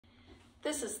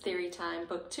This is Theory Time,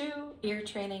 Book 2, Ear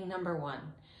Training number 1.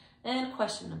 And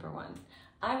question number 1.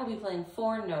 I will be playing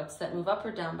 4 notes that move up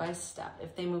or down by step.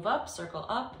 If they move up, circle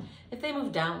up. If they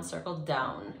move down, circle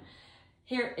down.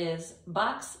 Here is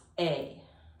box A.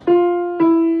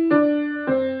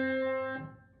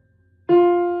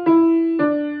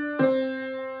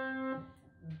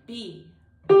 B.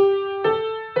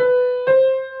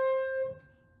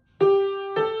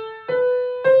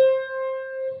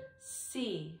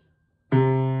 C.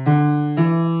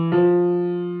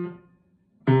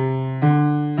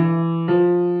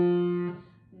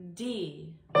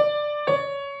 D.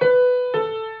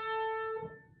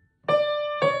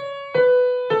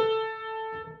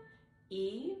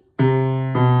 E.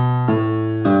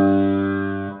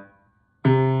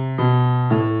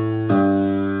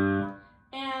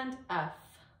 And F.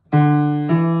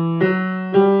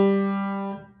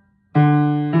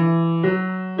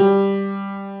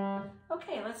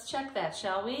 Okay, let's check that,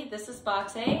 shall we? This is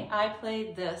box A. I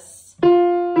played this.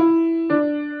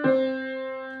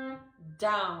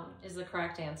 Down is the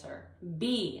correct answer.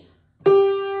 B.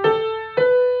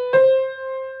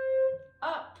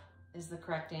 Up is the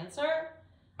correct answer.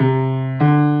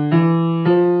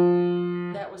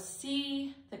 That was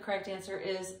C. The correct answer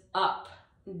is up.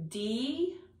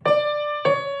 D.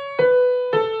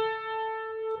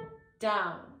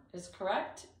 Down is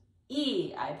correct.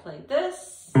 E. I played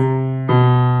this.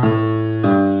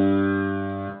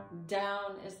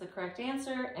 Down is the correct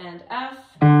answer. And F.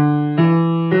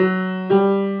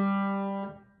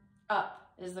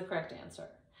 Up is the correct answer.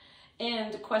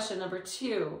 And question number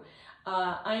 2.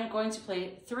 I am going to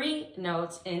play 3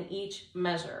 notes in each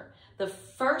measure. The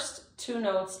first 2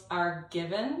 notes are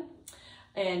given,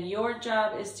 and your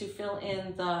job is to fill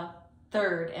in the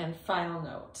third and final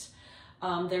note.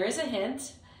 There is a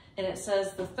hint, and it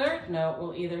says the third note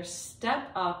will either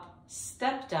step up,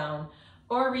 step down,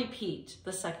 or repeat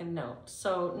the second note.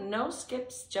 So no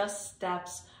skips, just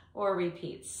steps or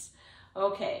repeats.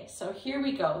 Okay, so here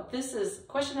we go. This is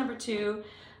question number 2,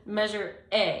 measure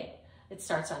A. It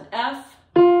starts on F,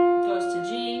 goes to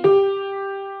G,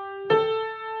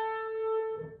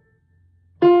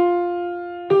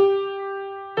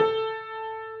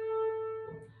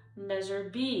 measure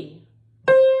B,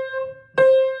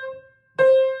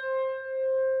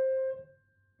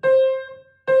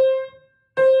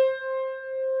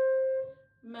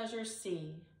 measure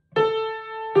C,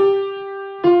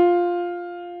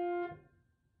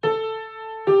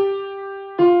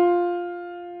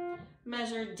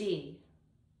 measure D,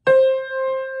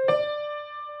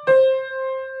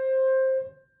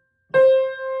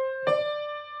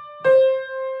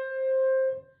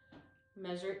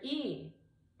 measure E,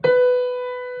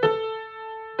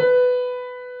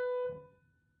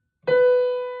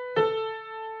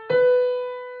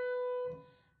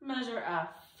 measure F,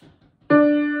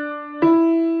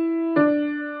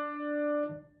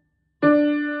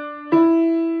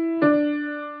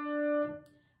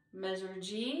 measure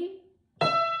G,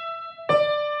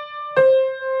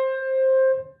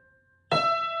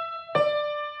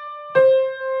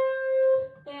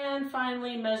 and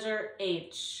finally measure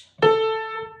H.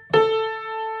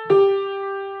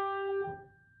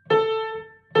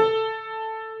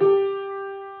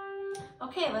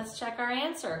 Okay, let's check our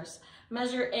answers.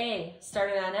 Measure A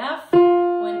started on F,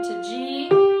 went to G,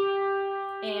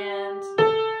 and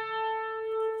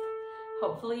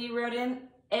hopefully you wrote in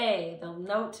A, the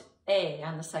note A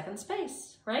on the second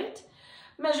space, right?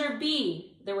 Measure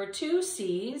B, there were 2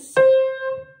 C's.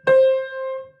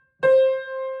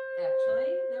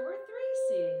 Actually, there were 3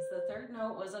 C's. The third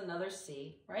note was another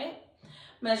C, right?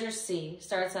 Measure C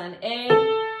starts on A,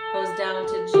 goes down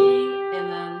to G, and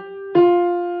then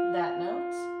that note.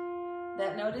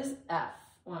 That note is F.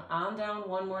 Went on down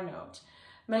one more note.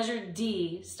 Measure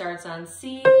D starts on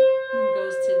C,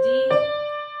 goes to D.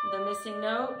 The missing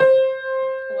note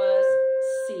was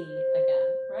C again,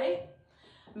 right?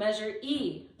 Measure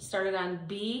E started on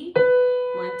B,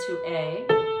 went to A.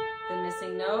 The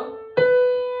missing note,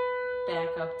 back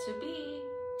up to B.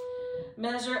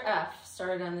 Measure F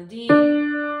started on the D, E, and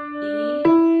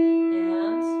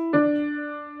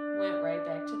went right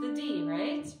back to the D,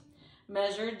 right?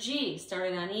 Measure G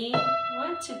started on E,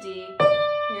 went to D.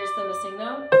 Here's the missing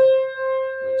note,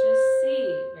 which is C.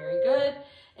 Very good.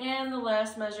 And the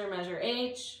last measure, measure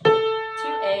H, 2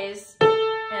 A's,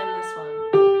 and this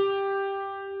one.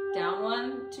 Down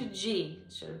 1 to G.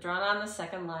 Should have drawn on the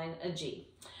second line a G.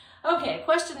 Okay,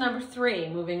 question number 3.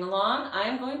 Moving along, I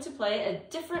am going to play a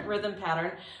different rhythm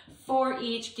pattern for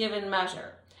each given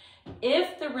measure.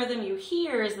 If the rhythm you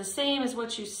hear is the same as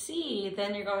what you see,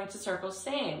 then you're going to circle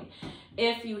same.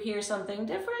 If you hear something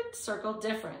different, circle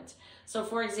different. So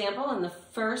for example, in the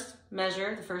first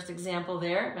measure, the first example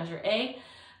there, measure A,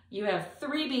 you have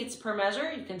 3 beats per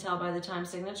measure. You can tell by the time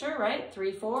signature, right?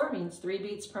 3/4 means 3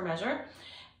 beats per measure.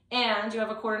 And you have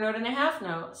a quarter note and a half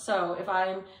note. So if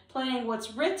I'm playing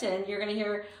what's written, you're gonna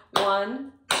hear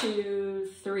 1, 2,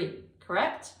 3,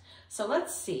 correct? So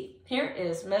let's see. Here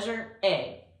is measure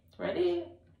A. Ready?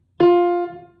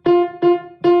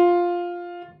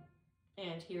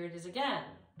 And here it is again.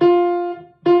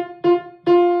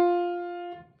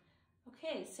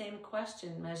 Okay, same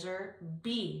question, measure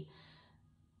B.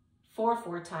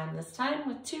 4/4 time this time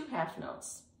with 2 half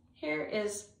notes. Here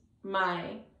is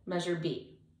my measure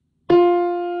B.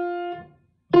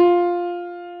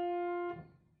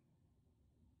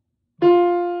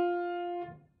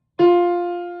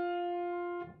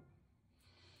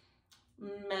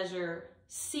 Measure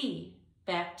C,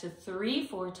 back to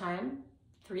 3/4 time,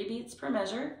 3 beats per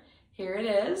measure. Here it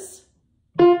is.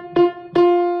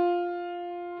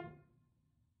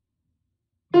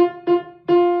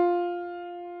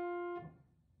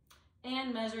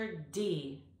 And measure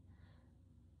D.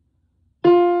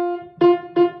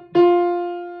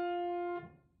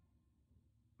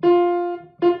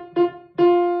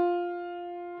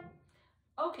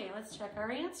 Okay, let's check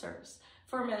our answers.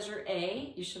 For measure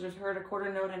A, you should have heard a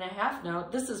quarter note and a half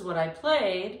note. This is what I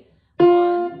played.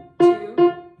 1, 2,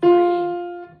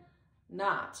 3.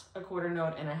 Not a quarter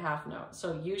note and a half note.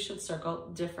 So you should circle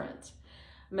different.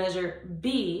 Measure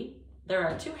B, there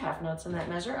are 2 half notes in that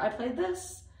measure. I played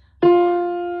this.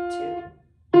 1, 2,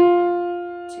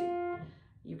 1, 2.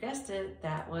 You guessed it,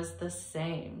 that was the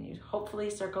same. You hopefully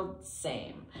circled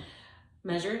same.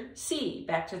 Measure C,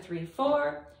 back to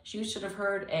 3/4. You should have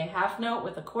heard a half note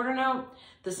with a quarter note.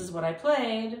 This is what I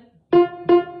played.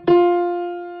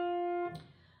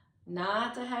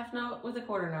 Not a half note with a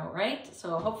quarter note, right?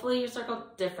 So hopefully you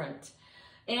circled different.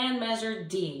 And measure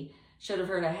D, should have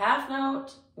heard a half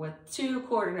note with 2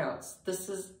 quarter notes. This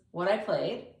is what I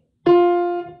played.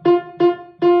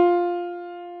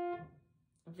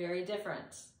 Very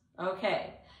different.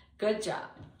 Okay, good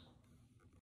job.